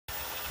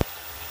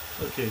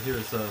Okay,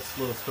 here's a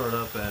slow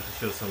startup and to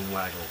show some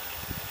waggle.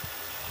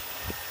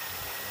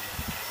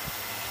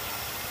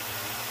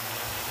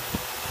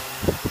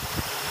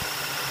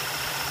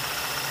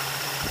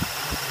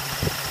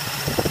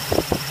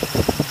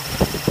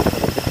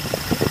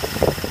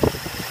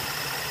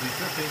 She's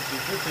dripping,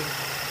 she's dripping.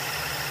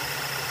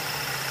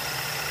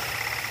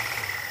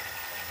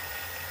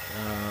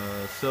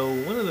 So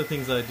one of the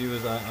things I do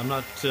is I'm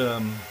not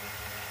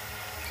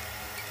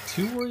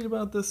too worried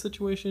about this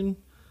situation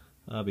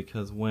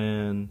because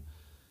when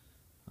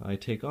I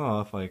take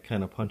off, I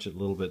kind of punch it a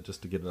little bit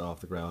just to get it off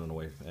the ground and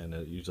away,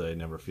 and usually I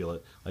never feel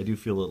it. I do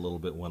feel it a little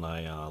bit when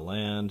I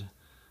land,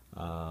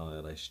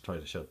 and I try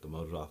to shut the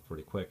motor off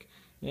pretty quick.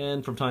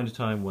 And from time to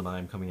time, when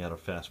I'm coming out of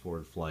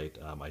fast-forward flight,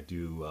 I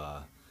do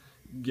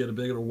get a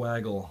bigger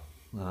waggle,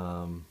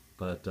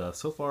 but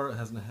so far it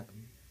hasn't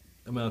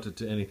amounted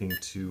to anything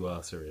too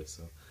serious.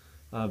 So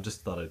I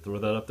just thought I'd throw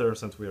that up there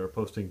since we are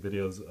posting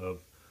videos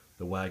of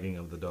the wagging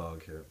of the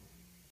dog here.